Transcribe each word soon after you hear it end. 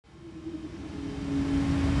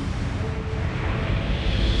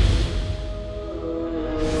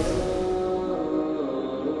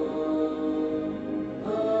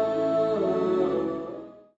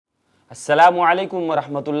السلام علیکم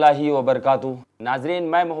ورحمۃ اللہ وبرکاتہ۔ ناظرین،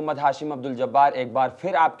 میں محمد ہاشم عبدالجبار ایک بار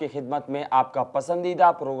پھر آپ کی خدمت میں آپ کا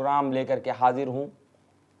پسندیدہ پروگرام لے کر کے حاضر ہوں،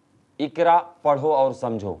 اقرا پڑھو اور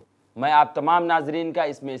سمجھو۔ میں آپ تمام ناظرین کا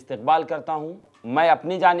اس میں استقبال کرتا ہوں۔ میں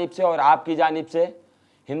اپنی جانب سے اور آپ کی جانب سے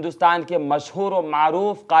ہندوستان کے مشہور و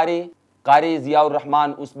معروف قاری ضیاء رحمان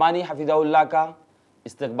عثمانی حفظہ اللہ کا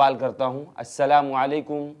استقبال کرتا ہوں۔ السلام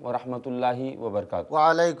علیکم ورحمۃ اللہ وبرکاتہ۔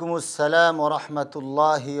 وعلیکم السلام ورحمۃ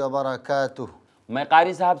اللہ وبرکاتہ۔ میں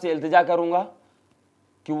قاری صاحب سے التجا کروں گا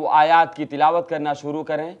کہ وہ آیات کی تلاوت کرنا شروع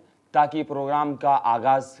کریں تاکہ پروگرام کا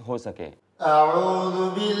آغاز ہو سکے۔ اعوذ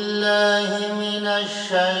باللہ من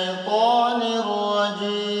الشیطان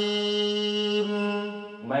الرجیم۔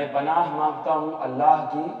 میں پناہ مانگتا ہوں اللہ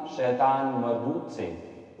کی شیطان مردود سے۔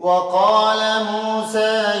 وقال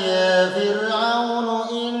موسیٰ یا فرعون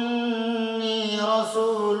انی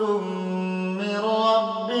رسول من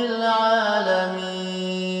رب العالمین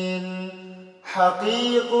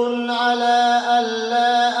حقیق علی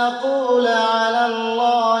ألا أقول على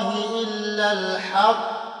الله إلا الحق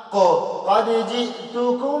قد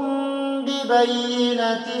جئتكم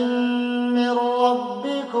ببينة من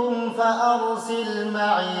ربكم فأرسل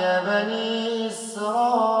معي بني إسرائيل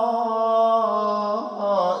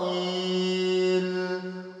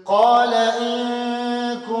قال إن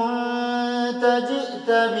كنت جئت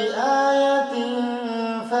بآية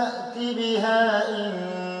فأت بها إن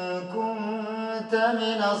كنت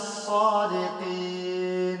من الصادقين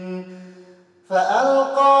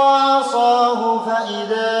فألقى عصاه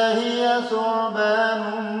فإذا هي ثعبان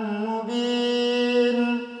مبين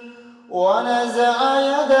ونزع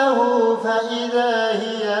يده فإذا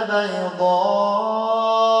هي بيضاء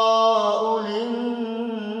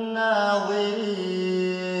للناظرين۔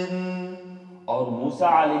 اور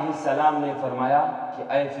موسیٰ علیہ السلام نے فرمایا کہ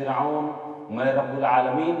اے فرعون، میں رب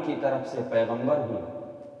العالمین کی طرف سے پیغمبر ہوں۔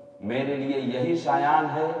 میرے لیے یہی شایان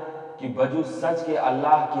ہے کہ بجز سچ کے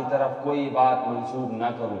اللہ کی طرف کوئی بات منسوب نہ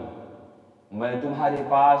کروں۔ میں تمہارے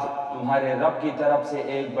پاس تمہارے رب کی طرف سے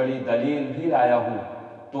ایک بڑی دلیل بھی لایا ہوں،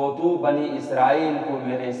 تو بنی اسرائیل کو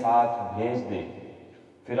میرے ساتھ بھیج دے۔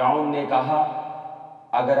 فرعون نے کہا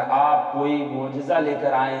اگر آپ کوئی معجزہ لے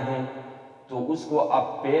کر آئے ہیں تو اس کو اب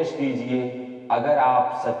پیش کیجئے اگر آپ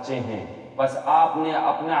سچے ہیں۔ بس آپ نے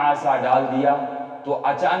اپنا عصا ڈال دیا تو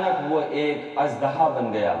اچانک وہ ایک اژدہا بن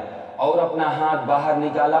گیا اور اپنا ہاتھ باہر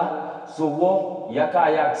نکالا، سو وہ یکا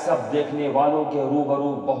یک سب دیکھنے والوں کے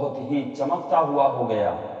روبرو بہت ہی چمکتا ہوا ہو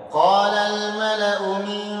گیا۔ قال الملأ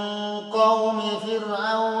من قوم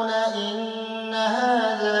فرعون إن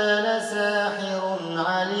هذا لساحر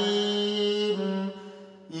عليم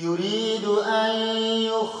يريد أن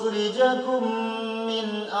يخرجكم من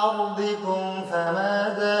أرضكم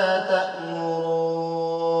فماذا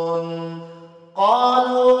تأمرون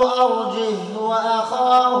قالوا أرجه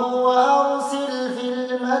وأخاه وأرسل في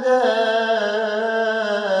المدائن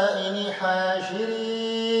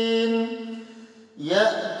حاشرين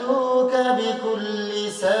يأتوك بكل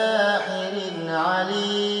ساحر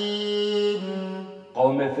عليم۔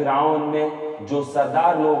 قوم فرعون میں جو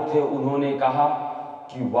سردار لوگ تھے انہوں نے کہا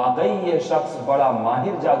کہ واقعی یہ شخص بڑا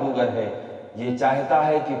ماہر جادوگر ہے، یہ چاہتا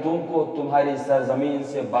ہے کہ تم کو تمہاری سرزمین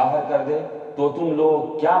سے باہر کر دے، تو تم لوگ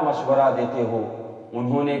کیا مشورہ دیتے ہو؟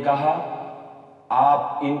 انہوں نے کہا آپ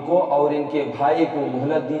ان کو اور ان کے بھائی کو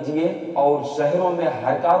مہلت دیجئے اور شہروں میں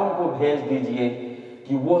ہرکاروں کو بھیج دیجئے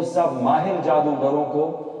کہ وہ سب ماہر جادوگروں کو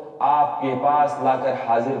آپ کے پاس لا کر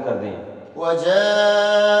حاضر کر دیں۔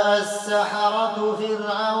 وجاء السحرة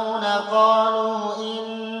فرعون قالوا إن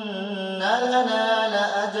لنا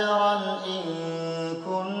لأجرا إن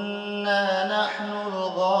كنا نحن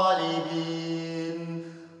الغالبين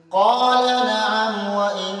قال نعم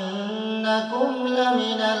وإنكم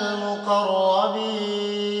لمن المقربين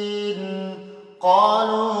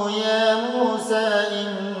قالوا يا موسى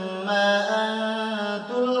إما أن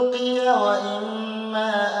تلقي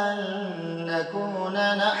وإما أن نكون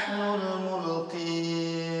نحن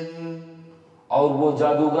الملقين۔ اور وہ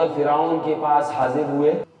جادوگر فرعون کے پاس حاضر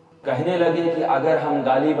ہوئے، کہنے لگے کہ اگر ہم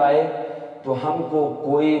غالب آئے تو ہم کو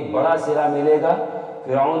کوئی بڑا صلہ ملے گا۔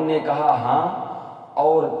 فرعون نے کہا ہاں،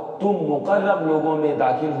 اور تم مقرب لوگوں میں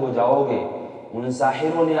داخل ہو جاؤ گے۔ ان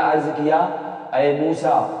ساحروں نے عرض کیا اے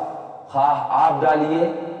موسیٰ، خواہ آپ ڈالیے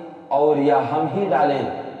اور یا ہم ہی ڈالیں۔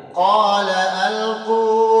 قال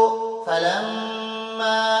ألقوا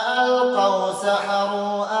فلما ألقوا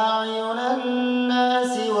سحروا أعين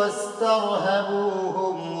الناس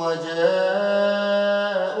واسترهبوهم وجاءوا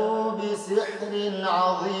بسحر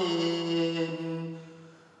عظيم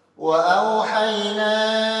وأوحينا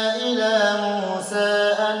إلى موسى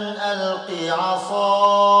أن ألق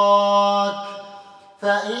عصاك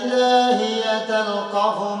فإذا هي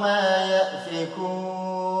تلقف ما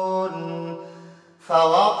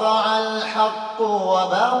فوقع الحق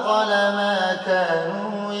وبطل ما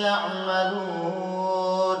كانوا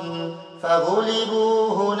يعملون فغلبوا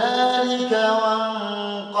هنالك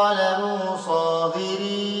وانقلبوا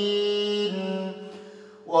صاغرين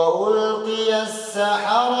وألقي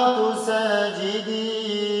السحرة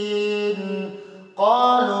ساجدين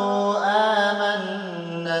قالوا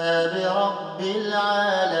آمنا برب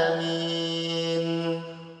العالمين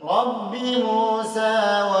رب موسى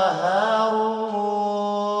وهارون.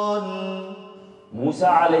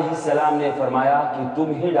 موسیٰ علیہ السلام نے فرمایا کہ تم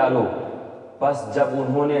ہی ڈالو. پس جب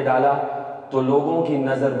انہوں نے ڈالا تو لوگوں کی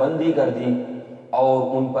نظر بندی کر دی اور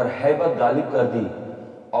ان پر ہیبت غالب کر دی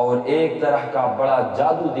اور ایک طرح کا بڑا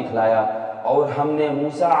جادو دکھلایا. اور ہم نے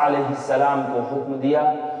موسیٰ علیہ السلام کو حکم دیا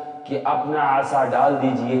کہ اپنا عصا ڈال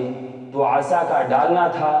دیجئے. تو عصا کا ڈالنا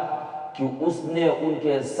تھا کہ اس نے ان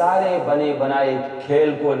کے سارے بنے بنائے کھیل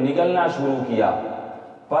کو نگلنا شروع کیا.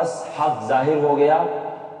 پس حق ظاہر ہو گیا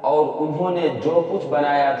اور انہوں نے جو کچھ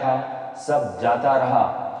بنایا تھا سب جاتا رہا.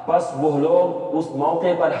 پس وہ لوگ اس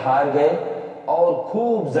موقع پر ہار گئے اور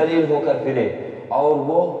خوب ذلیل ہو کر پھرے اور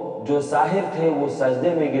وہ جو ساحر تھے وہ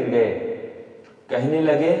سجدے میں گر گئے. کہنے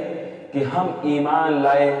لگے کہ ہم ایمان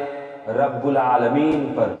لائے رب العالمین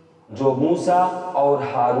پر جو موسیٰ اور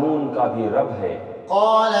ہارون کا بھی رب ہے.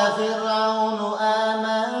 قال فرعون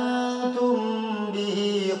آمنتم به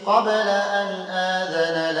قبل أن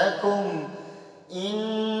آذن لكم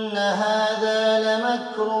إن هذا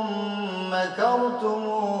لمكر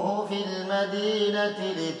مكرتموه في المدينة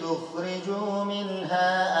لتخرجوا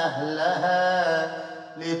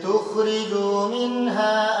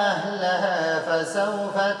منها أهلها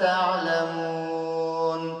فسوف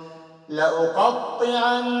تعلمون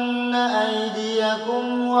لأقطعن أيديكم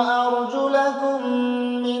وأرجلكم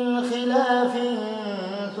من خلاف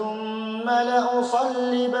ثم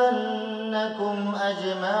لأصلبنكم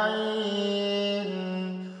أجمعين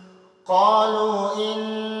قالوا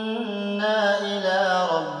إنا إلى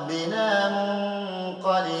ربنا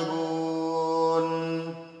منقلبون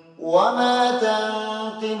وما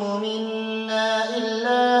تنقم منا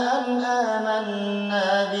إلا أن آمنا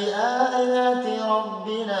بآيات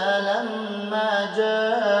ربنا لما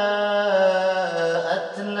جاءتنا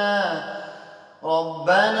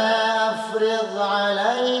ربنا أفرغ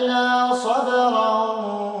علينا صبرا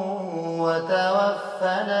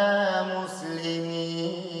وتوفنا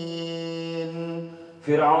مسلمين.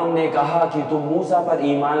 فرعون نے کہا کہ تم موسیٰ پر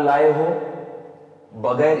ایمان لائے ہو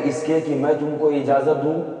بغیر اس کے کہ میں تم کو اجازت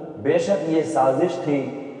دوں. بے شک یہ سازش تھی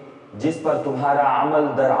جس پر تمہارا عمل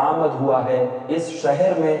درآمد ہوا ہے اس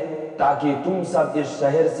شہر میں تاکہ تم سب اس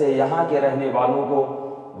شہر سے یہاں کے رہنے والوں کو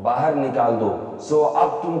باہر نکال دو. سو اب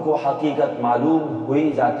تم کو حقیقت معلوم ہوئی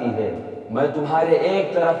جاتی ہے. میں تمہارے ایک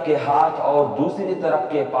طرف کے ہاتھ اور دوسری طرف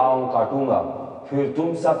کے پاؤں کاٹوں گا پھر تم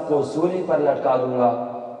سب کو سولی پر لٹکا دوں گا.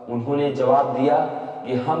 انہوں نے جواب دیا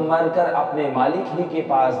کہ ہم مر کر اپنے مالک ہی کے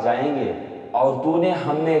پاس جائیں گے اور تو نے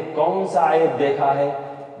ہم میں کون سا عیب دیکھا ہے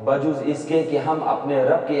بجز اس کے کہ ہم اپنے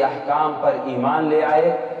رب کے احکام پر ایمان لے آئے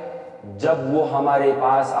جب وہ ہمارے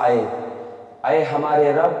پاس آئے. اے ہمارے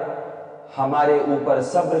رب ہمارے اوپر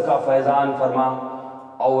صبر کا فیضان فرما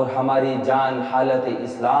اور ہماری جان حالت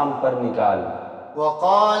اسلام پر نکال.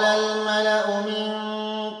 وقال الملأ من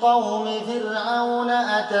قوم فرعون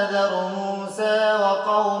أتذر موسى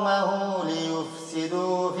وقومه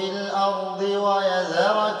ليفسدوا في الأرض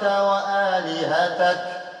ويذرك وآلهتك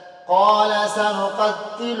قال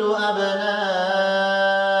سنقتل أبناءهم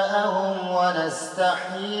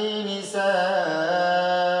ونستحيي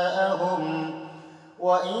نساءهم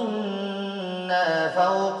وإنا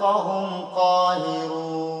فوقهم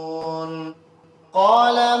قاهرون.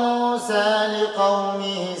 قال موسى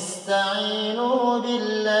لقومه استعينوا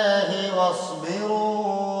بالله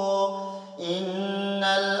واصبروا إن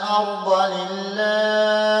الأرض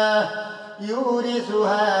لله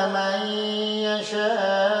يورثها من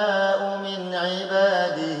يشاء من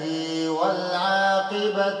عباده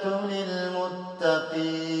والعاقبة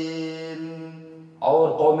للمتقين. اور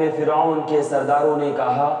قوم فرعون کے سرداروں نے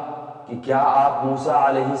کہا کہ کیا آپ موسیٰ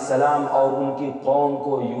علیہ السلام اور ان کی قوم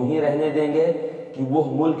کو یوں ہی رہنے دیں گے کہ وہ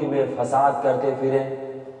ملک میں فساد کرتے پھریں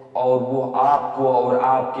اور وہ آپ کو اور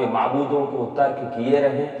آپ کے معبودوں کو ترک کیے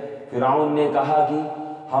رہیں؟ فرعون نے کہا کہ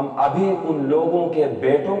ہم ابھی ان لوگوں کے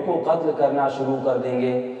بیٹوں کو قتل کرنا شروع کر دیں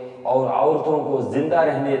گے اور عورتوں کو زندہ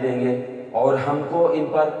رہنے دیں گے اور ہم کو ان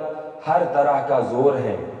پر ہر طرح کا زور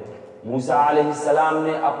ہے. موسیٰ علیہ السلام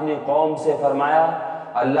نے اپنی قوم سے فرمایا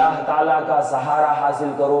اللہ تعالیٰ کا سہارا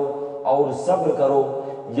حاصل کرو اور صبر کرو.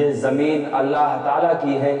 یہ زمین اللہ تعالیٰ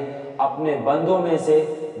کی ہے اپنے بندوں میں سے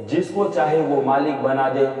جس کو چاہے وہ مالک بنا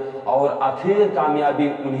دے اور آخر کامیابی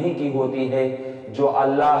انہی کی ہوتی ہے جو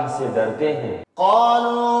اللہ سے ڈرتے ہیں۔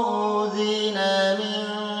 قالوا اوذینا من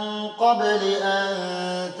قبل ان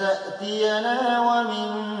تأتینا ومن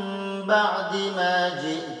بعد ما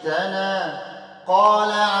جئتنا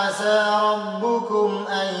قال عسى ربكم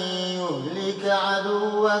ان يهلك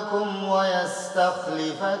عدوكم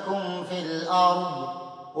ويستخلفكم في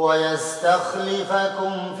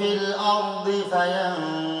الأرض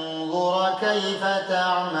فينظر كيف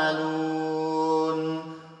تعملون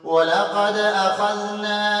ولقد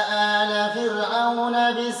أخذنا آل فرعون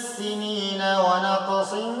بالسنين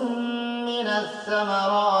ونقص من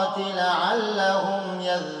الثمرات لعلهم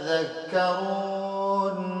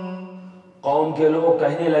يذكرون۔ قوم کے لوگ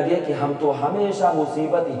کہنے لگے کہ ہم تو ہمیشہ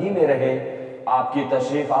مصیبت ہی میں رہے، آپ کی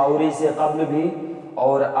تشریف آوری سے قبل بھی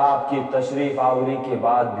اور آپ کی تشریف آوری کے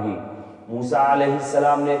بعد بھی۔ موسیٰ علیہ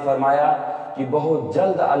السلام نے فرمایا کہ بہت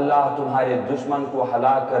جلد اللہ تمہارے دشمن کو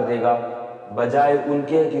ہلاک کر دے گا، بجائے ان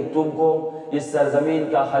کے کہ تم کو اس سرزمین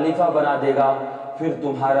کا خلیفہ بنا دے گا، پھر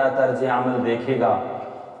تمہارا طرز عمل دیکھے گا۔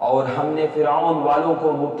 اور ہم نے فرعون والوں کو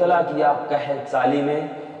مبتلا کیا قحط سالی میں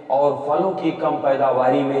اور پھلوں کی کم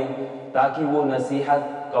پیداواری میں تاکہ وہ نصیحت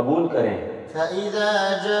قبول کریں۔ فَإِذَا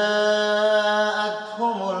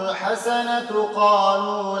جَاءَتْهُمُ الْحَسَنَةُ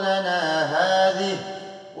قَالُوا لَنَا هَذِهِ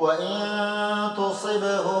وَإِن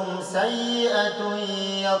تُصِبْهُمْ سَيِّئَةٌ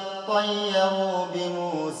يَطَّيَّرُوا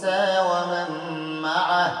بِمُوسَى وَمَن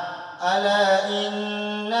مَّعَهُ أَلَا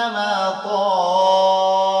إِنَّمَا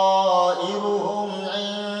طَائِرُهُمْ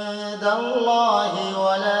عِندَ اللَّهِ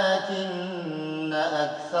وَلَكِنَّ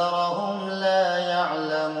أَكْثَرَهُمْ لَا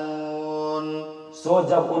يَعْلَمُونَ۔ سو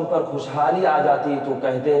جب ان پر خوشحالی آ جاتی تو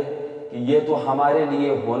کہتے کہ یہ تو ہمارے لیے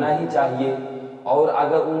ہونا ہی چاہیے، اور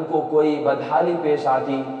اگر ان کو کوئی بدحالی پیش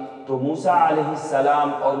آتی تو موسیٰ علیہ السلام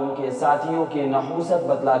اور ان کے ساتھیوں کی نحوست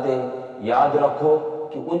بتلاتے۔ یاد رکھو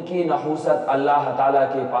کہ ان کی نحوست اللہ تعالیٰ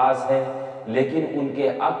کے پاس ہے، لیکن ان کے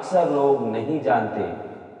اکثر لوگ نہیں جانتے۔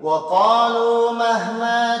 وَقَالُوا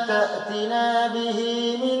مَهْمَا تَأْتِنَا بِهِ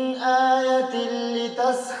مِنْ آيَةٍ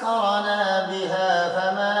لِتَسْحَرَنَا بِهَا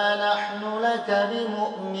فَمَا نَحْنُ لَكَ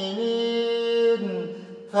بِمُؤْمِنِينَ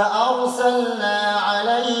فَأَرْسَلْنَا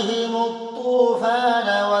عَلَيْهِمُ الطُّوفَانَ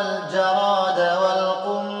وَالْجَرَادَ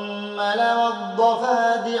وَالْقُمَّلَ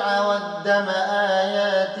وَالضَّفَادِعَ وَالدَّمَ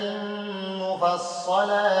آيَاتٍ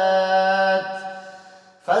مُفَصَّلَاتٍ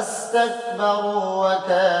فَاسْتَكْبَرُوا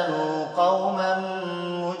وَكَانُوا قَوْمًا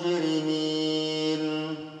مُجْرِمِينَ۔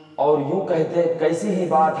 اور یوں کہتے کیسی ہی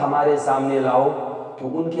بات ہمارے سامنے لاؤ کہ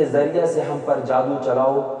ان کے ذریعے سے ہم پر جادو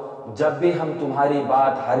چلاؤ، جب بھی ہم تمہاری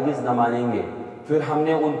بات ہرگز نہ مانیں گے۔ پھر ہم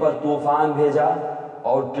نے ان پر طوفان بھیجا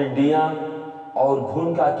اور ٹڈیاں اور گھن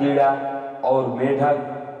کا کیڑا اور میڈک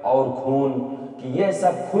اور خون کہ یہ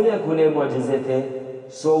سب کھلے کھلے معجزے تھے،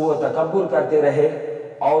 سو وہ تکبر کرتے رہے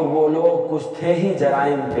اور وہ لوگ کچھ تھے ہی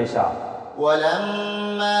جرائم پیشہ۔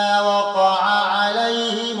 وَلَمَّا وَقَعَ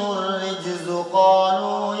عَلَيْهِمُ الرِّجْزُ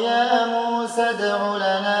قَالُوا يَا مُوسَى ادْعُ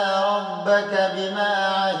لَنَا رَبَّكَ بِمَا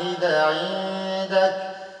عَهِدَ عِندَكَ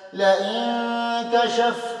لَئِن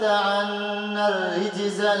كَشَفْتَ عَنَّا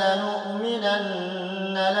الرِّجْزَ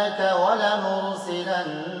لَنُؤْمِنَنَّ لَكَ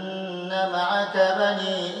وَلَنُرْسِلَنَّ مَعَكَ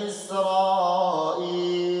بَنِي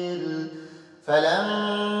إِسْرَائِيلَ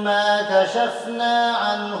فَلَمَّا كَشَفْنَا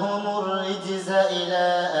عَنْهُمُ الرِّجْزَ إِلَى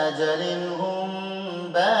أَجَلٍ هُمْ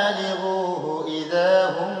بَالِغُوهُ إِذَا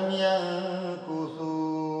هُمْ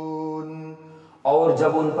يَنكُثُونَ۔ اور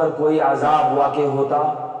جب ان پر کوئی عذاب واقع ہوتا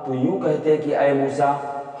تو یوں کہتے کہ اے موسیٰ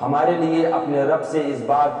ہمارے لیے اپنے رب سے اس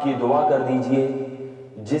بات کی دعا کر دیجئے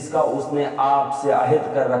جس کا اس نے آپ سے عہد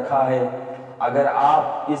کر رکھا ہے، اگر آپ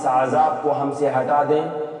اس عذاب کو ہم سے ہٹا دیں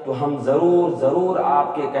تو ہم ضرور آپ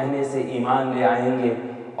کے کہنے سے ایمان لے آئیں گے،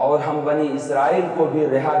 اور ہم بنی اسرائیل کو بھی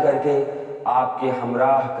رہا کر کے آپ کے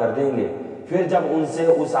ہمراہ کر دیں گے۔ پھر جب ان سے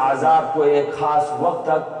اس عذاب کو ایک خاص وقت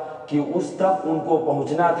تک کہ اس تک ان کو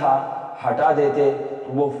پہنچنا تھا ہٹا دیتے تو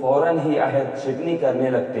وہ فوراً ہی عہد شکنی کرنے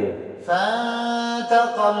لگتے۔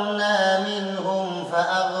 فَانْتَقَمْنَا مِنْهُمْ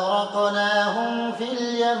فَأَغْرَقْنَاهُمْ فِي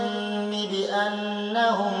الْيَمِّ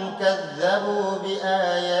بِأَنَّهُمْ كَذَّبُوا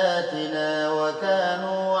بِآيَاتِنَا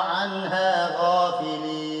وَكَانُوا عَنْهَا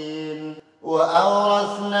غَافِلِينَ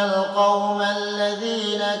وَأَوْرَثْنَا الْقَوْمَ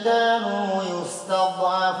الَّذِينَ كَانُوا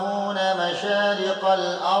يُسْتَضْعَفُونَ مَشَارِقَ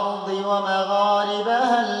الْأَرْضِ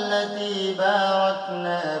وَمَغَارِبَهَا الَّتِي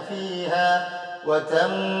بَارَكْنَا فِيهَا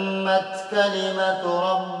وَتَمَّتْ كَلِمَةُ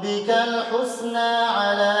رَبِّكَ الْحُسْنَى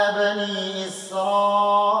عَلَى بَنِي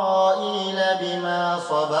إِسْرَائِيلَ بِمَا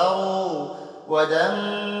صَبَرُوا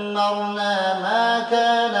وَدَمَّرْنَا مَا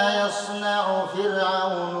كَانَ يَصْنَعُ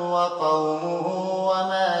فِرْعَوْنُ وَقَوْمُهُ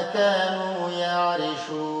وَمَا كَانُوا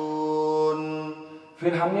يَعْرِشُونَ۔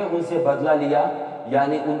 پھر ہم نے ان سے بدلہ لیا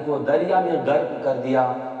یعنی ان کو دریا میں غرق کر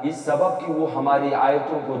دیا، اس سبب کہ وہ ہماری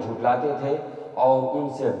آیتوں کو جھٹلاتے تھے اور ان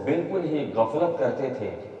سے بالکل ہی غفلت کرتے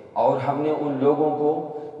تھے۔ اور ہم نے ان لوگوں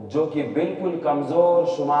کو جو کہ بالکل کمزور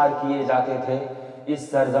شمار کیے جاتے تھے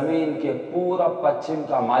اس سرزمین کے پورا پچھم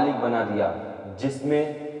کا مالک بنا دیا، جس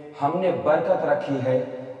میں ہم نے برکت رکھی ہے،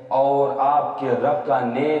 اور آپ کے رب کا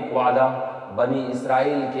نیک وعدہ بنی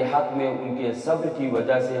اسرائیل کے حق میں ان کے صبر کی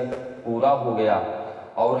وجہ سے پورا ہو گیا۔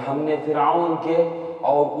 اور ہم نے فرعون کے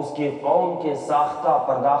اور اس کی قوم کے ساختہ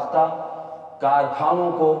پرداختہ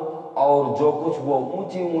کارخانوں کو اور جو کچھ وہ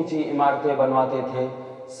اونچی اونچی عمارتیں بنواتے تھے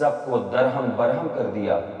سب کو درہم برہم کر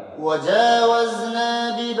دیا۔ وجاوزنا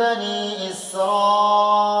ببني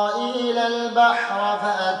إسرائيل البحر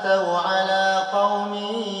فأتوا على قوم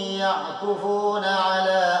يعكفون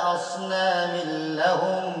على أصنام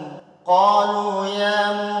لهم قالوا يا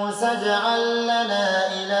موسى اجعل لنا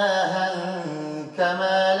إلها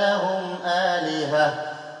كما لهم آلهة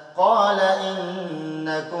قال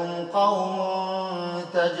إنكم قوم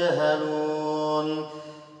تجهلون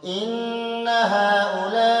إن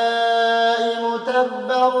هؤلاء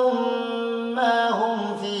متبر ما هم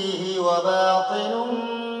فيه وباطل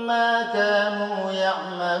ما كانوا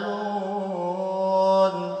يعملون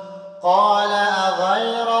قال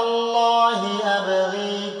أغير الله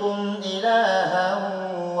أبغيكم إلها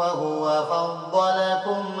وهو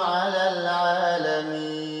فضلكم على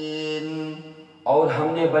العالمين۔ اور ہم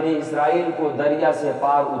نے بنی اسرائیل کو دریا سے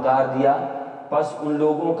پار اتار دیا، پس ان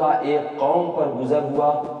لوگوں کا ایک قوم پر گزر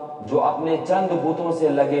ہوا جو اپنے چند بتوں سے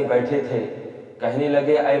لگے بیٹھے تھے۔ کہنے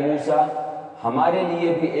لگے اے موسیٰ ہمارے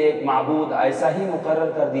لیے بھی ایک معبود ایسا ہی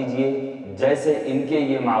مقرر کر دیجئے جیسے ان کے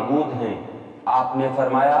یہ معبود ہیں۔ آپ نے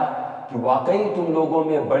فرمایا کہ واقعی تم لوگوں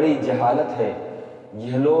میں بڑی جہالت ہے،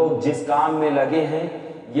 یہ لوگ جس کام میں لگے ہیں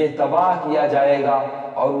یہ تباہ کیا جائے گا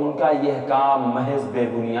اور ان کا یہ کام محض بے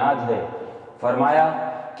بنیاد ہے۔ فرمایا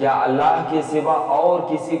کیا اللہ کے سوا اور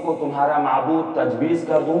کسی کو تمہارا معبود تجویز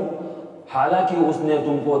کر دوں حالانکہ اس نے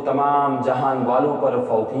تم کو تمام جہان والوں پر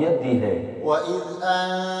فوقیت دی ہے۔ وَإِذْ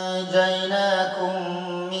أَنْجَيْنَاكُمْ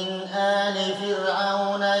مِنْ آلِ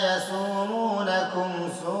فِرْعَوْنَ يَسُومُونَكُمْ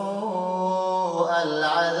سُوءَ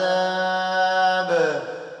الْعَذَابِ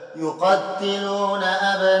يُقَتِّلُونَ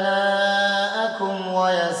أَبْنَاءَكُمْ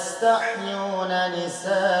وَيَسْتَحْيُونَ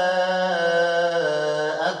نِسَاءَكُمْ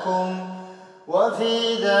وَفِي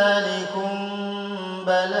ذَلِكُمْ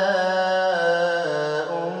بَلَاءٌ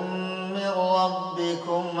مِّن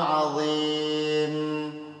رَّبِّكُمْ عَظِيمٌ۔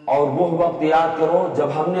 اور وہ وقت یاد کرو جب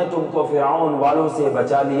ہم نے تم کو فرعون والوں سے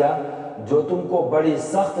بچا لیا جو تم کو بڑی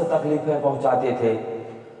سخت تکلیفیں پہنچاتے تھے،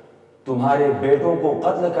 تمہارے بیٹوں کو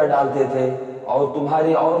قتل کر ڈالتے تھے اور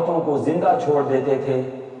تمہاری عورتوں کو زندہ چھوڑ دیتے تھے،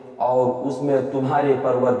 اور اس میں تمہارے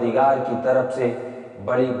پروردگار کی طرف سے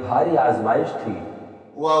بڑی بھاری آزمائش تھی۔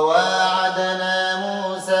 وَوَاعَدْنَا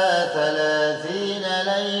مُوسَى 30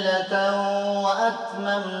 لَيْلَةً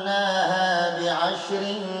وَأَتْمَمْنَاهَا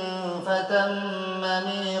ب10 فَتَمَّ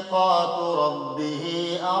مِيقَاتُ رَبِّهِ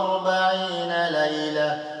 40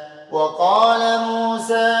 لَيْلَةً وَقَالَ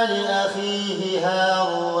مُوسَى لِأَخِيهِ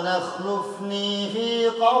هَارُونَ اخْلُفْنِي فِي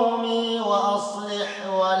قَوْمِي وَأَصْلِحْ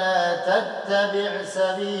وَلَا تَتَّبِعْ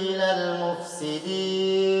سَبِيلَ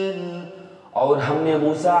الْمُفْسِدِينَ۔ اور ہم نے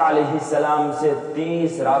موسیٰ علیہ السلام سے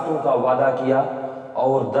 30 راتوں کا وعدہ کیا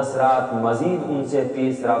اور 10 رات مزید ان سے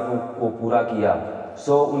 30 راتوں کو پورا کیا،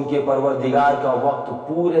 سو ان کے پروردگار کا وقت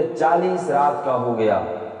پورے 40 رات کا ہو گیا۔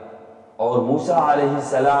 اور موسیٰ علیہ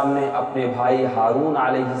السلام نے اپنے بھائی ہارون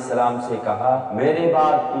علیہ السلام سے کہا میرے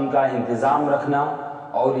بعد ان کا انتظام رکھنا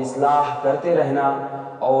اور اصلاح کرتے رہنا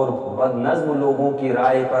اور بد نظم لوگوں کی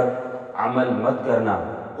رائے پر عمل مت کرنا۔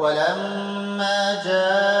 وَلَمَّا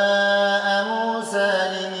جَاءَ مُوسَى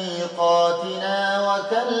لِمِيقَاتِنَا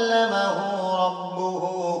وَكَلَّمَهُ رَبُّهُ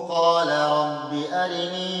قَالَ رَبِّ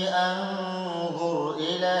أَرِنِي أَنظُرْ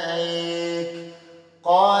إِلَيْكَ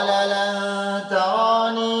قَالَ لَن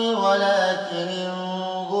تَرَانِي وَلَكِنِ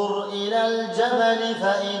انظُرْ إِلَى الْجَبَلِ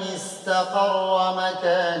فَإِنِ اسْتَقَرَّ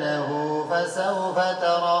مَكَانَهُ فَسَوْفَ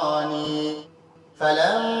تَرَانِي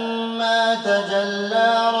فَلَمَّا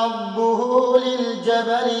تَجَلَّى رَبُّهُ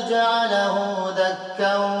لِلْجَبَلِ جَعَلَهُ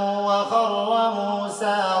دَكًّا وَخَرَّ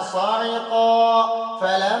مُوسَى صَعِقًا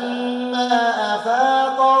فَلَمَّا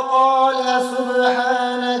أَفَاقَ قَالَ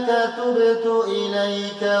سُبْحَانَكَ تُبْتُ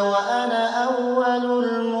إِلَيْكَ وَأَنَا أَوَّلُ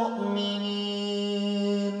الْمُؤْمِنِينَ۔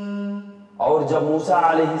 اور جب موسیٰ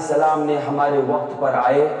علیہ السلام نے ہمارے وقت پر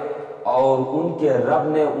آئے اور ان کے رب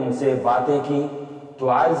نے ان سے باتیں کی تو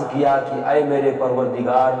عرض کیا کہ اے میرے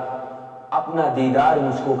پروردگار اپنا دیدار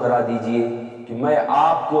مجھ کو کرا دیجئے کہ میں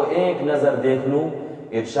آپ کو ایک نظر دیکھ لوں۔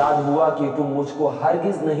 ارشاد ہوا کہ تم مجھ کو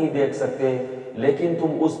ہرگز نہیں دیکھ سکتے لیکن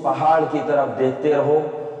تم اس پہاڑ کی طرف دیکھتے رہو،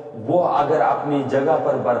 وہ اگر اپنی جگہ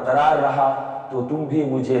پر برقرار رہا تو تم بھی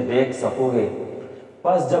مجھے دیکھ سکو گے۔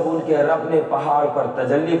 پس جب ان کے رب نے پہاڑ پر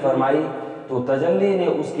تجلی فرمائی تو تجلی نے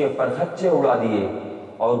اس کے پرخچے اڑا دیے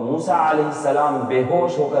اور موسیٰ علیہ السلام بے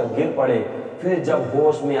ہوش ہو کر گر پڑے۔ پھر جب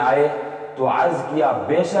ہوش میں آئے تو عرض کیا،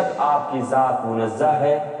 بے شک آپ کی ذات منزہ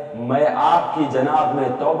ہے، میں آپ کی جناب میں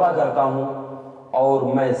توبہ کرتا ہوں اور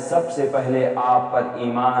میں سب سے پہلے آپ پر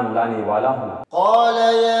ایمان لانے والا ہوں۔ قال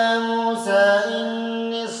يا موسى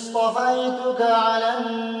إني اصطفيتك على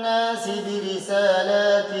الناس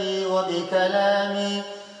برسالاتي وبكلامي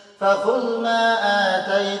فخذ ما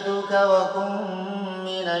آتيتك وكن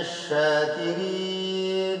من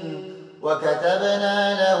الشاكرين وكتبنا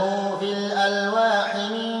له في الألواح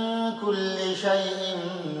من كل شيء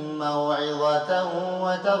موعظة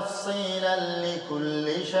وتفصيلا لكل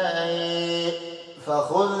شيء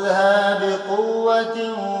فخذها بقوة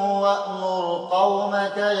وأمر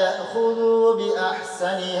قومك يأخذوا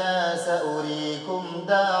بأحسنها سأريكم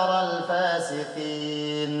دار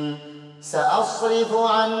الفاسقين سأصرف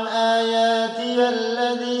عن آياتي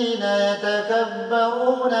الذين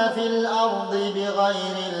يتكبرون في الأرض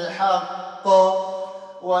بغير الحق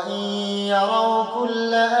وإن يروا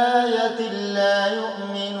كل آية لا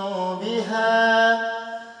يؤمنوا بها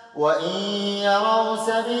وإن يروا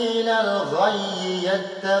سبيل الغي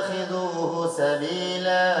يتخذوه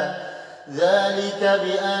سبيلا ذلك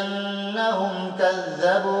بأنهم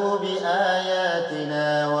كذبوا بآياتنا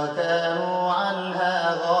وكانوا عنها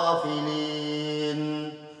غافلين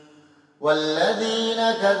والذين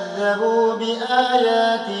كذبوا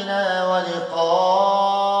بآياتنا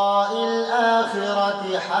ولقاء الآخرة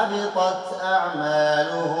حبطت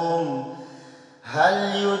أعمالهم هل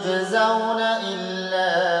يجزون إلا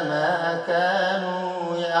ما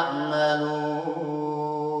كانوا يعملون۔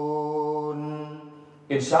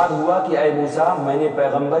 ارشاد ہوا کہ اے موسیٰ، میں نے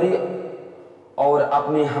پیغمبری اور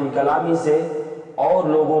اپنی ہم کلامی سے اور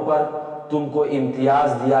لوگوں پر تم کو امتیاز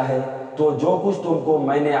دیا ہے، تو جو کچھ تم کو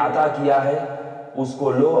میں نے عطا کیا ہے اس کو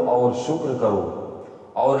لو اور شکر کرو۔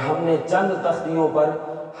 اور ہم نے چند تختیوں پر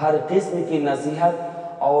ہر قسم کی نصیحت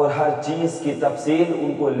اور ہر چیز کی تفصیل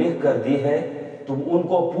ان کو لکھ کر دی ہے، تم ان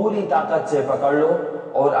کو پوری طاقت سے پکڑ لو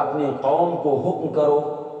اور اپنی قوم کو حکم کرو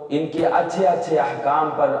ان کے اچھے اچھے احکام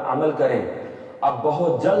پر عمل کریں۔ اب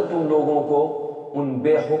بہت جلد تم لوگوں کو ان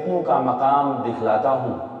بے حکموں کا مقام دکھلاتا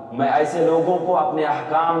ہوں۔ میں ایسے لوگوں کو اپنے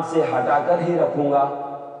احکام سے ہٹا کر ہی رکھوں گا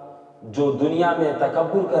جو دنیا میں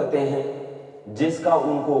تکبر کرتے ہیں، جس کا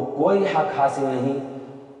ان کو کوئی حق حاصل نہیں،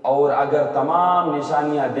 اور اگر تمام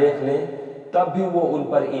نشانیاں دیکھ لیں تب بھی وہ ان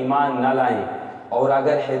پر ایمان نہ لائیں، اور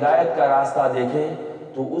اگر ہدایت کا راستہ دیکھیں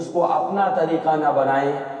تو اس کو اپنا طریقہ نہ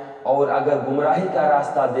بنائیں، اور اگر گمراہی کا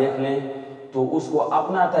راستہ دیکھ لیں تو اس کو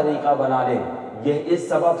اپنا طریقہ بنا لیں۔ یہ اس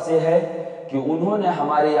سبب سے ہے کہ انہوں نے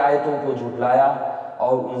ہماری آیتوں کو جھٹلایا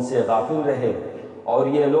اور ان سے غافل رہے، اور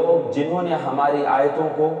یہ لوگ جنہوں نے ہماری آیتوں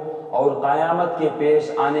کو اور قیامت کے پیش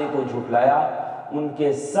آنے کو جھٹلایا، ان کے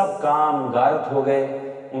سب کام غارت ہو گئے،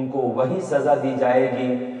 ان کو وہی سزا دی جائے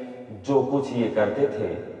گی جو کچھ یہ کرتے تھے۔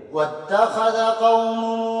 واتخذ قوم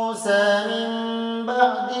موسى من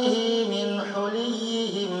بعده من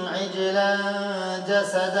حليهم عجلا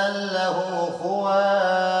جسدا له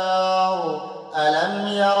خوار ألم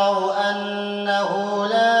يروا أنه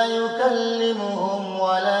لا يكلمهم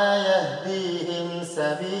ولا يهديهم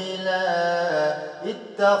سبيلا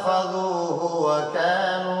اتخذوه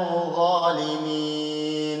وكانوا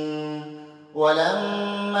ظالمين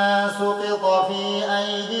ولما سقط في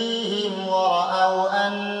أيديهم ورأوا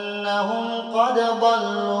أنهم قد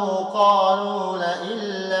ضلوا قالوا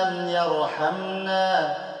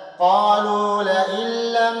لئن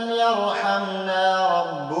لم يرحمنا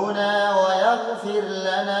ربنا ويغفر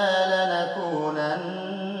لنا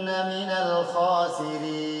لنكونن من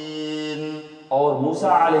الخاسرين۔ اور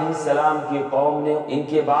موسیٰ علیہ السلام کی قوم نے ان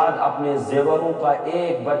کے بعد اپنے زیوروں کا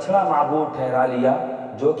ایک بچھڑا معبود ٹھہرا لیا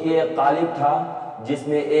جو کہ ایک قالب تھا جس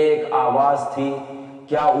میں ایک آواز تھی۔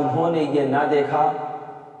 کیا انہوں نے یہ نہ دیکھا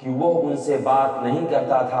کہ وہ ان سے بات نہیں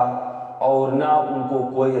کرتا تھا اور نہ ان کو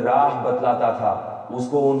کوئی راہ بتلاتا تھا؟ اس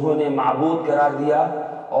کو انہوں نے معبود قرار دیا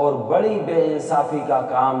اور بڑی بے انصافی کا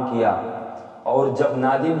کام کیا، اور جب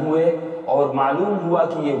نادم ہوئے اور معلوم ہوا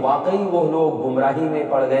کہ یہ واقعی وہ لوگ گمراہی میں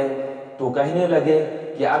پڑ گئے تو کہنے لگے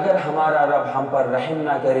کہ اگر ہمارا رب ہم پر رحم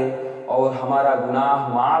نہ کرے اور ہمارا گناہ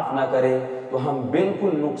معاف نہ کرے تو ہم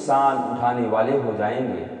بالکل نقصان اٹھانے والے ہو جائیں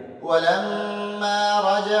گے۔ ولما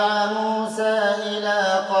رجع موسى إلى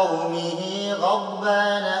قومه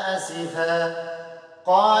غضبان أسفا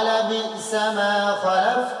قال بئس ما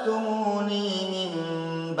خلفتموني من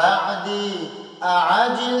بعدي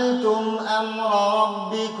أعجلتم أمر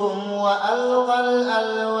ربكم وألقى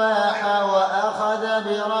الألواح وأخذ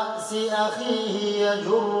برأس أخيه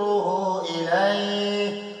يجره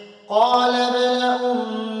إليه قال ابن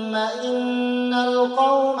أم إن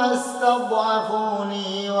القوم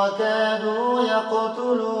استضعفوني وكادوا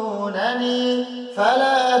يقتلونني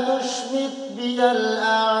فلا تشمت بي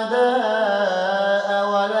الأعداء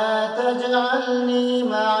ولا تجعلني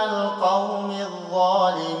مع القوم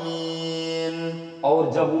الظالمين. اور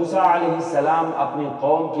جب موسیٰ علیہ السلام اپنی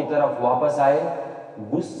قوم کی طرف واپس آئے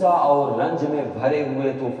غصہ اور رنج میں بھرے ہوئے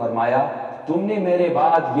تو فرمایا تم نے میرے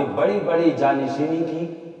بعد یہ بڑی بڑی جانشینی کی،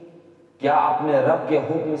 کیا اپنے رب کے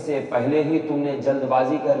حکم سے پہلے ہی تم نے جلد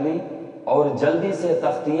بازی کر لی اور جلدی سے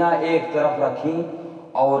تختیاں ایک طرف رکھی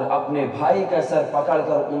اور اپنے بھائی کا سر پکڑ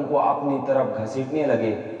کر ان کو اپنی طرف گھسیٹنے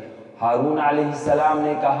لگے؟ ہارون علیہ السلام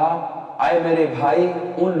نے کہا اے میرے بھائی،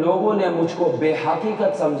 ان لوگوں نے مجھ کو بے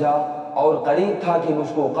حقیقت سمجھا اور قریب تھا کہ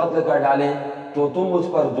مجھ کو قتل کر ڈالیں، تو تم مجھ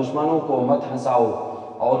پر دشمنوں کو مت ہنساؤ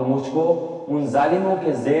اور مجھ کو ان ظالموں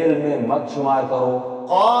کے ذیل میں مت شمار کرو.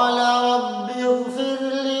 قال رب اغفر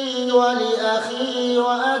لي ولأخي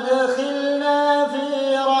وأدخلنا في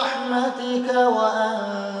رحمتك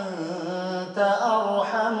وأنت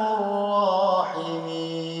أرحم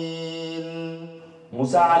الراحمين.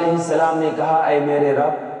 موسیٰ علیہ السلام نے کہا اے میرے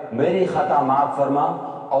رب، میری خطا معاف فرما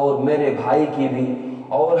اور میرے بھائی کی بھی،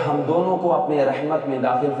 اور ہم دونوں کو اپنے رحمت میں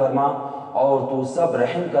داخل فرما، اور تو سب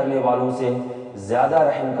رحم کرنے والوں سے زیادہ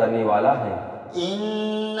رحم کرنے والا ہے.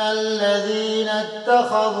 إن الذين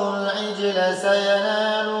اتخذوا العجل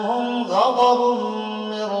سينالهم غضب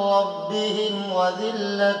من ربهم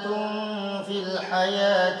وذلة في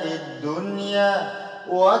الحياة الدنيا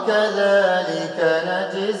وكذلك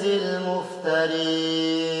نجزي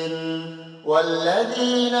المفترين.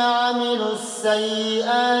 والذين عملوا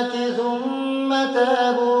السيئات ثم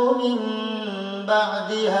تابوا من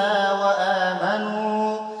بعدها وآمنوا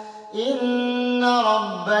إن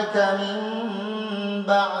ربك من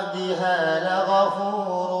بعدها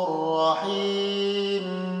لغفور رحیم.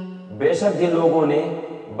 بے شک جن لوگوں نے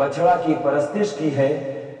بچڑا کی پرستش کی ہے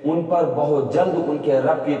ان پر بہت جلد ان کے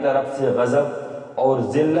رب کی طرف سے غضب اور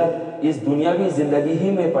ذلت اس دنیاوی زندگی ہی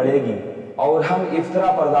میں پڑے گی، اور ہم افطرا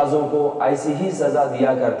پردازوں کو ایسی ہی سزا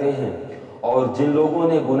دیا کرتے ہیں. اور جن لوگوں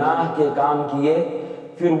نے گناہ کے کام کیے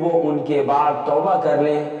پھر وہ ان کے بعد توبہ کر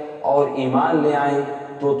لیں اور ایمان لے آئیں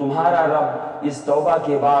تو تمہارا رب اس توبہ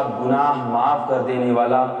کے بعد گناہ معاف کر دینے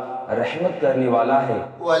والا، رحمت کرنے والا ہے.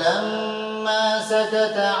 ولما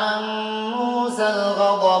سكت عن موسى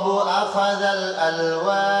الغضب أخذ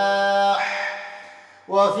الألواح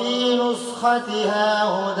وفي نسختها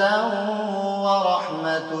هدى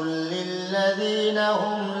ورحمة للذين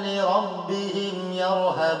هم لربهم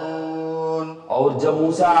يرهبون. اور جب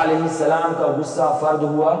موسیٰ علیہ السلام کا غصہ فرد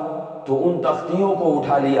ہوا تو ان تختیوں کو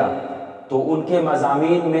اٹھا لیا تو ان کے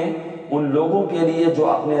مضامین میں ان لوگوں کے لیے جو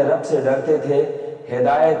اپنے رب سے ڈرتے تھے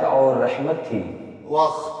ہدایت اور رحمت تھی.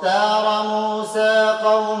 واختار موسى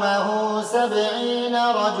قومه 70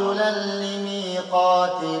 رجلا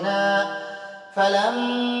لميقاتنا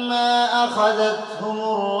فلما أخذتهم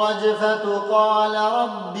الرجفة قال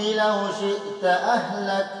رب لو شئت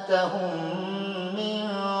أهلكتهم من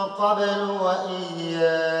قبل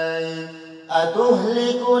وإياي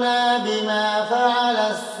أتهلكنا بما فعل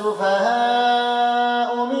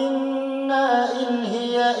السفهاء منا إن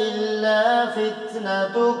هي إلا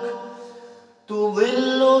فتنتك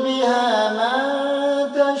تضل بها من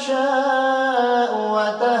تشاء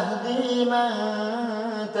وتهدي من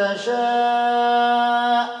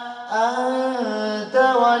تشاء أنت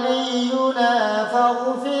ولينا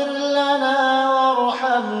فاغفر لنا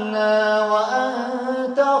وارحمنا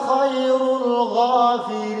وأنت خير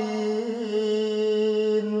الغافرين.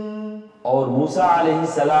 اور موسیٰ علیہ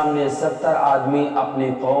السلام نے 70 آدمی اپنی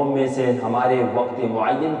قوم میں سے ہمارے وقت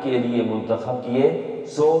معین کے لیے منتخب کیے.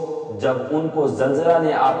 سو جب ان کو زلزلہ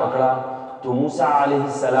نے آ پکڑا تو موسیٰ علیہ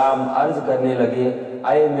السلام عرض کرنے لگے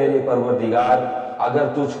اے میرے پروردگار، اگر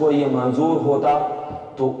تجھ کو یہ منظور ہوتا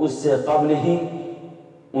تو اس سے قبل ہی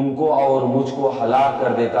ان کو اور مجھ کو ہلاک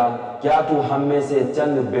کر دیتا. کیا تو ہم میں سے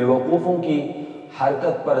چند بے وقوفوں کی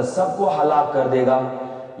حرکت پر سب کو ہلاک کر دے گا؟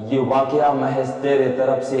 یہ واقعہ محض تیرے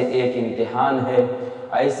طرف سے ایک امتحان ہے،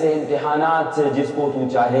 ایسے امتحانات سے جس کو تو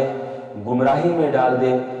چاہے گمراہی میں ڈال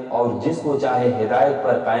دے اور جس کو چاہے ہدایت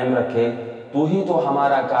پر قائم رکھے. تو ہی تو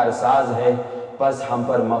ہمارا کارساز ہے، پس ہم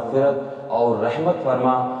پر مغفرت اور رحمت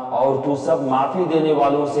فرما، اور تو سب معافی دینے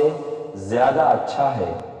والوں سے زیادہ اچھا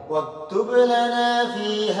ہے. واكتب لنا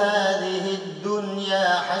في هذه الدنيا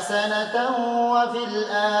حسنة وفي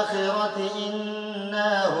الآخرة إنا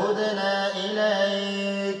هدنا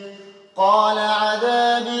إليك قال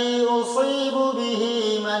عذابي أصيب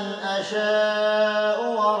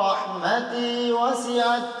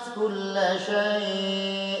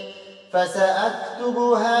شيء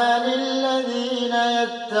فسأكتبها للذين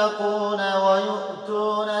يتقون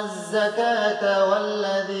ويؤتون الزكاة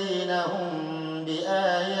والذين هم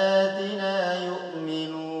بآياتنا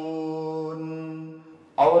يؤمنون۔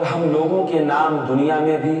 اور ہم لوگوں کے نام دنیا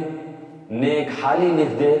میں بھی نیک حالی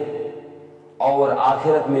لکھ دے اور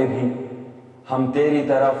آخرت میں بھی ہم تیری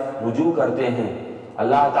طرف رجوع کرتے ہیں۔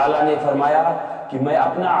 اللہ تعالیٰ نے فرمایا کہ میں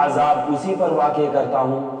اپنا عذاب اسی پر واقع کرتا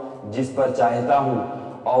ہوں جس پر چاہتا ہوں،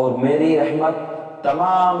 اور میری رحمت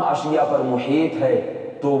تمام اشیاء پر محیط ہے،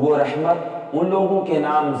 تو وہ رحمت ان لوگوں کے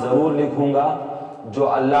نام ضرور لکھوں گا جو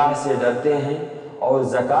اللہ سے ڈرتے ہیں اور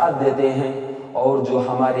زکوٰۃ دیتے ہیں اور جو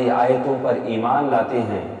ہماری آیتوں پر ایمان لاتے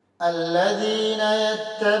ہیں۔ الذين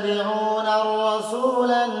يتبعون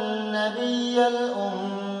الرسول النبي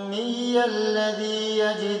الأمي الذي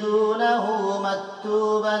يجدونه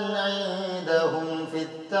مكتوبا عندهم في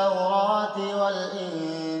التوراة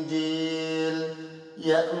والإنجيل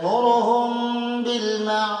يأمرهم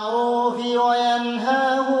بالمعروف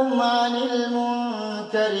وينهاهم عن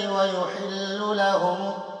المنكر ويحل لهم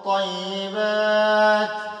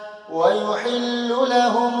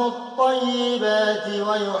الطيبات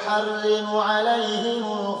ويحرم عليهم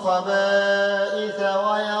الخبائث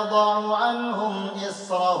ويضع عنهم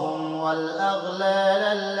إصرهم والأغلال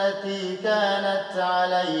التي كانت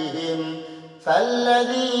عليهم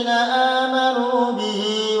فالذين آمنوا به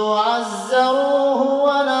وعزروه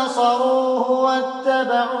ونصروه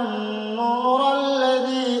واتبعوا النور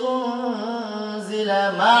الذي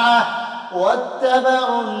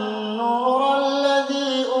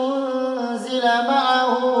أنزل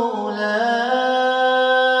معه أولئك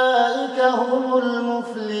هم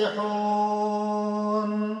المفلحون۔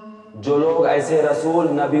 جو لوگ ایسے رسول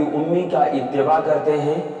نبی امی کا اتباع کرتے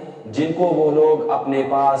ہیں جن کو وہ لوگ اپنے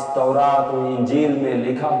پاس تورات و انجیل میں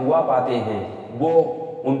لکھا ہوا پاتے ہیں، وہ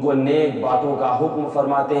ان کو نیک باتوں کا حکم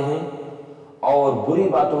فرماتے ہیں اور بری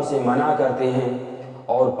باتوں سے منع کرتے ہیں،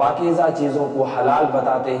 اور پاکیزہ چیزوں کو حلال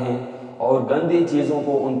بتاتے ہیں اور گندی چیزوں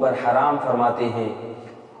کو ان پر حرام فرماتے ہیں،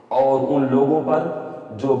 اور ان لوگوں پر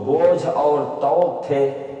جو بوجھ اور توق تھے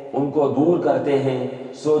ان کو دور کرتے ہیں۔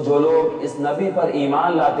 سو جو لوگ اس نبی پر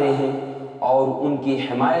ایمان لاتے ہیں اور ان کی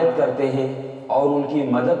حمایت کرتے ہیں اور ان کی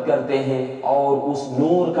مدد کرتے ہیں اور اس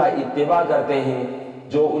نور کا اتباع کرتے ہیں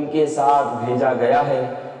جو ان کے ساتھ بھیجا گیا ہے،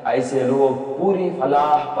 ایسے لوگ پوری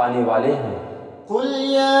فلاح پانے والے ہیں۔ قل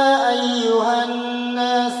يا أيها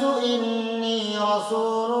الناس إني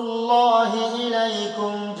رسول الله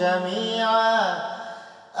إليكم جميعا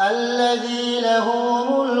الذي له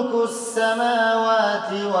ملك السماوات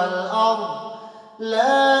والأرض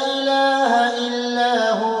لا إله إلا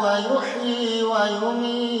هو يحيي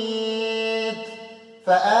ويميت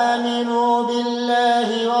فآمنوا بالله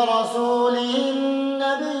ورسوله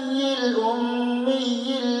النبي الأمي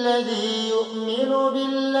الذي يؤمن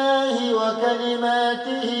بالله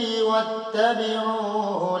وكلماته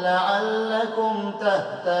واتبعوه لعلكم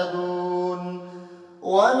تهتدون۔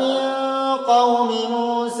 ومن قوم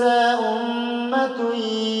موسى أمة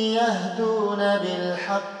يهدون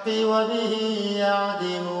بالحق وبه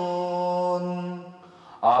يعدلون۔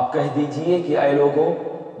 آپ کہہ دیجئے کہ اے لوگو،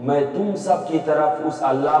 میں تم سب کی طرف اس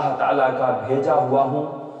اللہ تعالیٰ کا بھیجا ہوا ہوں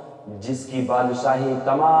جس کی بادشاہی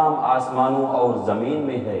تمام آسمانوں اور زمین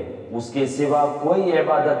میں ہے، اس کے سوا کوئی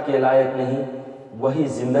عبادت کے لائق نہیں، وہی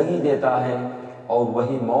زندگی دیتا ہے اور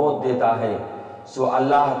وہی موت دیتا ہے۔ سو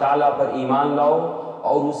اللہ تعالیٰ پر ایمان لاؤ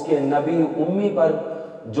اور اس کے نبی امی پر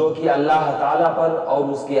جو کہ اللہ تعالیٰ پر اور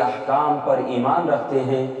اس کے احکام پر ایمان رکھتے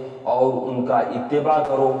ہیں، اور ان کا اتباع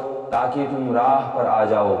کرو تاکہ تم راہ پر آ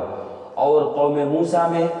جاؤ۔ اور قوم موسیٰ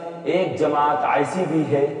میں ایک جماعت ایسی بھی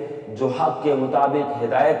ہے جو حق کے مطابق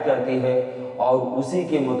ہدایت کرتی ہے اور اسی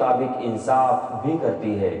کے مطابق انصاف بھی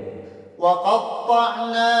کرتی ہے۔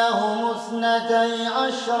 وَقَطَّعْنَاهُمُ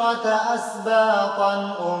 12 أسباطا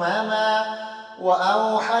أمما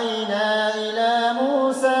وأوحينا إلى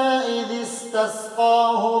موسى إذ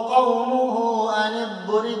استسقاه قومه أن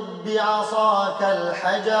اضرب بعصاك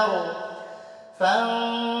الحجر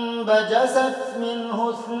فانبجست منه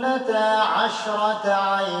 12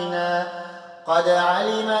 عينا قد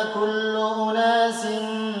علم كل أناس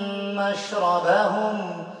مشربهم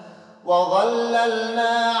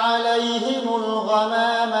وظللنا عليهم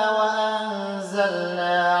الغمام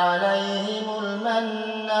وأنزلنا عليهم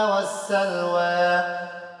المن والسلوى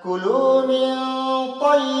كلوا من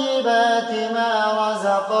طيبات ما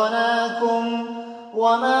رزقناكم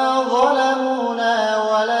وما ظلمونا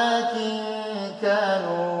ولكن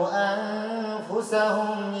كانوا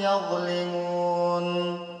أنفسهم يظلمون۔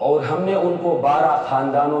 اور ہم نے ان کو 12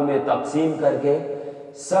 خاندانوں میں تقسیم کر کے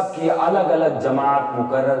سب کی الگ الگ جماعت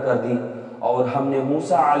مقرر کر دی، اور ہم نے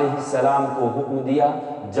موسیٰ علیہ السلام کو حکم دیا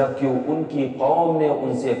جبکہ ان کی قوم نے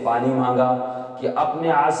ان سے پانی مانگا کہ اپنے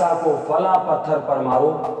عصا کو فلاں پتھر پر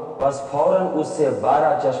مارو، بس فوراً اس سے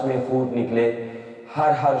 12 چشمے پھوٹ نکلے۔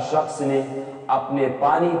 ہر شخص نے اپنے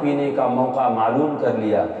پانی پینے کا موقع معلوم کر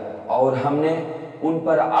لیا، اور ہم نے ان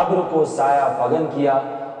پر ابر کو سایہ فگن کیا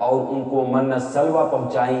اور ان کو منت سلوہ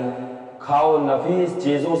پہنچائیں۔ کھاؤ نفیس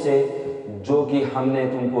چیزوں سے جو کہ ہم نے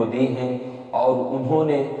تم کو دی ہیں، اور انہوں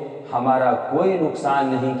نے ہمارا کوئی نقصان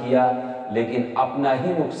نہیں کیا لیکن اپنا ہی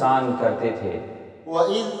نقصان کرتے تھے۔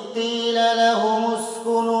 وَإِذْ قِيلَ لَهُمُ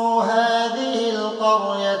اسْكُنُوا هَٰذِهِ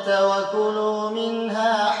الْقَرْيَةَ وَكُلُوا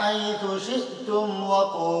مِنْهَا حَيْثُ شِئْتُمْ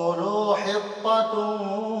وَقُولُوا حِطَّةٌ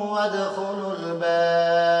وَادْخُلُوا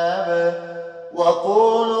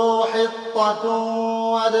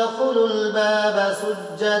الْبَابَ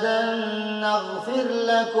سُجَّدًا نَّغْفِرْ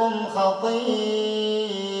لَكُمْ خَطِيئَاتِكُمْ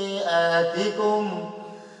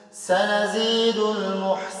سَنَزِيدُ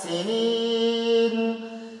الْمُحْسِنِينَ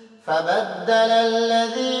فبدل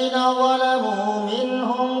الذين ظلموا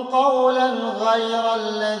منهم قولا غير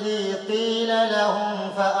الذي قيل لهم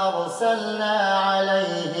فأرسلنا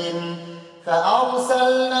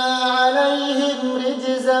عليهم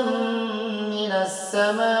رجزا من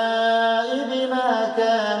السماء بما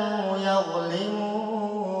كانوا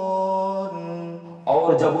يظلمون۔ اور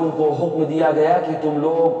جب ان کو حکم دیا گیا کہ تم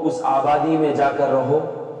لوگ اس آبادی میں جا کر رہو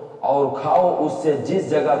اور کھاؤ اس سے جس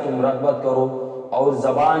جگہ تم رغبت کرو، اور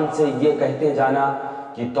زبان سے یہ کہتے جانا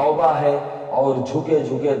کہ توبہ ہے، اور جھکے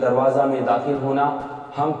جھکے دروازہ میں داخل ہونا،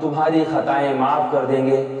 ہم تمہاری خطائیں معاف کر دیں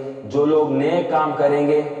گے، جو لوگ نیک کام کریں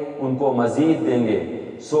گے ان کو مزید دیں گے۔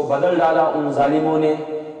 سو بدل ڈالا ان ظالموں نے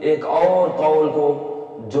ایک اور قول کو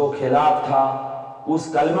جو خلاف تھا اس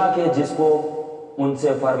کلمہ کے جس کو ان سے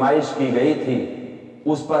فرمائش کی گئی تھی،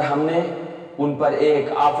 اس پر ہم نے ان پر ایک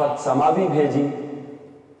آفت سما بھی بھیجی،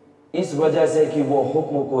 اس وجہ سے کہ وہ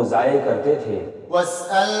حکم کو ضائع کرتے تھے۔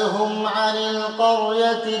 وَاسْأَلْهُمْ عَنِ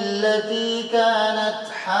الْقَرْيَةِ الَّتِي كَانَتْ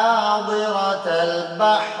حَاضِرَةَ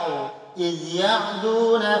الْبَحْرِ إِذْ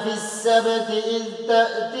يَعْدُونَ فِي السَّبْتِ إِذْ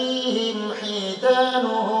تَأْتِيهِمْ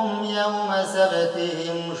حِيتَانُهُمْ يَوْمَ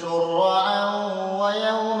سَبْتِهِمْ شُرَّعًا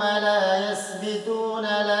وَيَوْمَ لَا يَسْبِتُونَ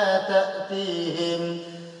لَا تَأْتِيهِمْ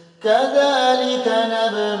كَذَلِكَ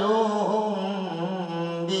نَبْلُوهُمْ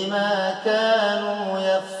بِمَا كَانُوا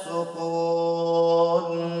يَفْسُقُونَ۔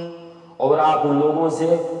 اور آپ ان لوگوں سے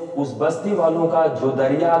اس بستی والوں کا جو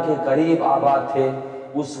دریا کے قریب آباد تھے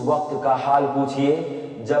اس وقت کا حال پوچھئے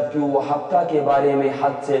جبکہ وہ ہفتہ کے بارے میں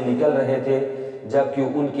حد سے نکل رہے تھے، جبکہ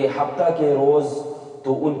ان کے ہفتہ کے روز تو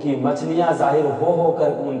ان کی مچھلیاں ظاہر ہو کر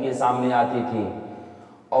ان کے سامنے آتی تھیں،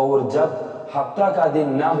 اور جب ہفتہ کا دن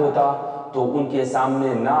نہ ہوتا تو ان کے سامنے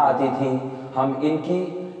نہ آتی تھیں۔ ہم ان کی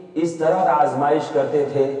اس طرح آزمائش کرتے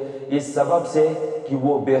تھے اس سبب سے کہ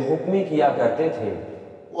وہ بے حکمی کیا کرتے تھے۔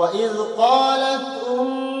 وَإِذْ قَالَتْ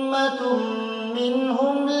أُمَّةٌ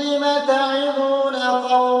مِّنْهُمْ لِمَ تَعِظُونَ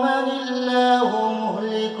قَوْمًا اللَّهُ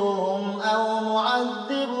مُهْلِكُهُمْ أَوْ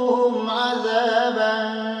مُعَذِّبُهُمْ عَذَابًا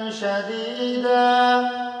شَدِيدًا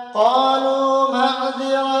قَالُوا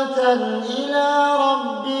مَعْذِرَةً إِلَىٰ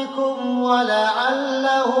رَبِّكُمْ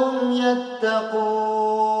وَلَعَلَّهُمْ يَتَّقُونَ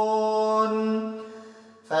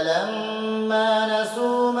فَلَمَّا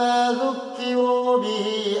نَسُوا مَا ذُكِّرُوا بِهِ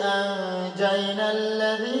أَنجَيْنَا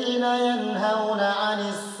الَّذِينَ يَنْهَوْنَ عَنِ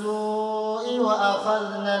السُّوءِ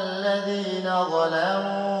وَأَخَذْنَا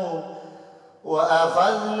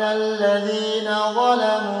الَّذِينَ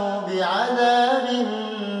ظَلَمُوا بِعَذَابٍ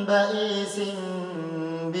بَئِيسٍ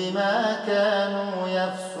بِمَا كَانُوا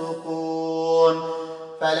يَفْسُقُونَ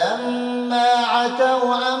فَلَمَّا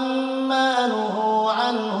عَتَوْا عَمَّا نُهُوا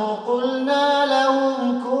عَنْهُ قُلْنَا لَهُمْ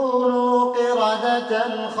كُونُوا قِرَدَةً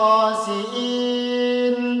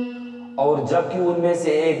خَاسِئِينَ۔ اور جبکہ ان میں سے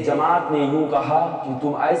ایک جماعت نے یوں کہا کہ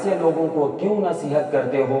تم ایسے لوگوں کو کیوں نصیحت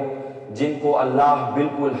کرتے ہو جن کو اللہ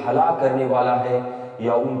بالکل ہلاک کرنے والا ہے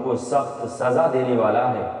یا ان کو سخت سزا دینے والا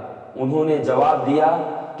ہے۔ انہوں نے جواب دیا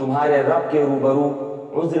تمہارے رب کے روبرو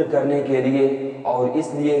عذر کرنے کے لیے اور اس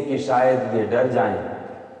لیے کہ شاید یہ ڈر جائیں۔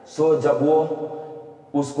 سو جب وہ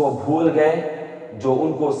اس کو بھول گئے جو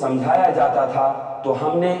ان کو سمجھایا جاتا تھا تو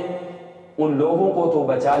ہم نے ان لوگوں کو تو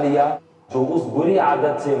بچا لیا جو اس بری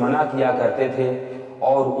عادت سے منع کیا کرتے تھے،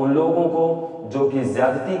 اور ان لوگوں کو جو کہ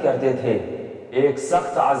زیادتی کرتے تھے ایک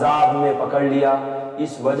سخت عذاب میں پکڑ لیا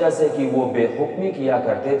اس وجہ سے کہ وہ بے حکمی کیا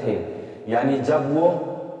کرتے تھے، یعنی جب وہ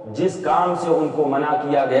جس کام سے ان کو منع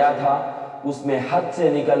کیا گیا تھا اس میں حد سے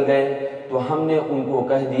نکل گئے تو ہم نے ان کو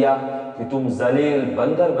کہہ دیا کہ تم ذلیل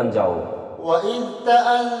بندر بن جاؤ۔ وَإِذْ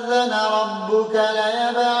تَأَذَّنَ رَبُّكَ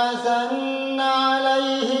لَيَبْعَثَنَّ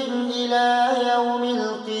عَلَيْهِمْ إِلَىٰ يَوْمِ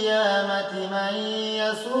الْقِيَامَةِ مَن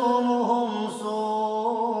يَسُومُهُمْ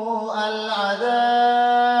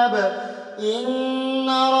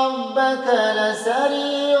ربك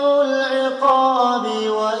لسريع العقاب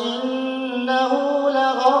وإنه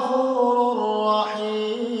لغفور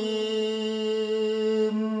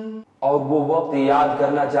رحيم۔ اور وہ وقت یاد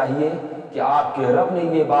کرنا چاہیے کہ آپ کے رب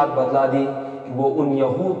نے یہ بات بتلا دی کہ وہ ان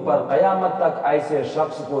یہود پر قیامت تک ایسے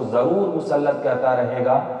شخص کو ضرور مسلط کرتا رہے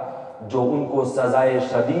گا جو ان کو سزائے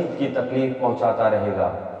شدید کی تکلیف پہنچاتا رہے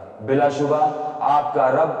گا۔ بلا شبہ آپ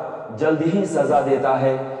کا رب جلد ہی سزا دیتا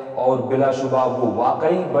ہے اور بلا شبہ وہ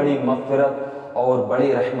واقعی بڑی مغفرت اور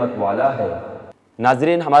بڑی رحمت والا ہے۔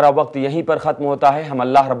 ناظرین، ہمارا وقت یہیں پر ختم ہوتا ہے۔ ہم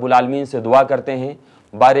اللہ رب العالمین سے دعا کرتے ہیں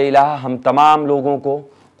بار الہ ہم تمام لوگوں کو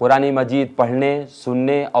قرآن مجید پڑھنے،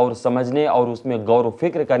 سننے اور سمجھنے اور اس میں غور و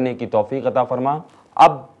فکر کرنے کی توفیق عطا فرما۔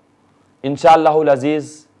 اب انشاءاللہ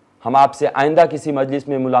العزیز ہم آپ سے آئندہ کسی مجلس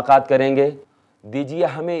میں ملاقات کریں گے۔ دیجیے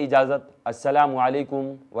ہمیں اجازت۔ السلام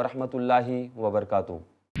علیکم ورحمۃ اللہ وبرکاتہ۔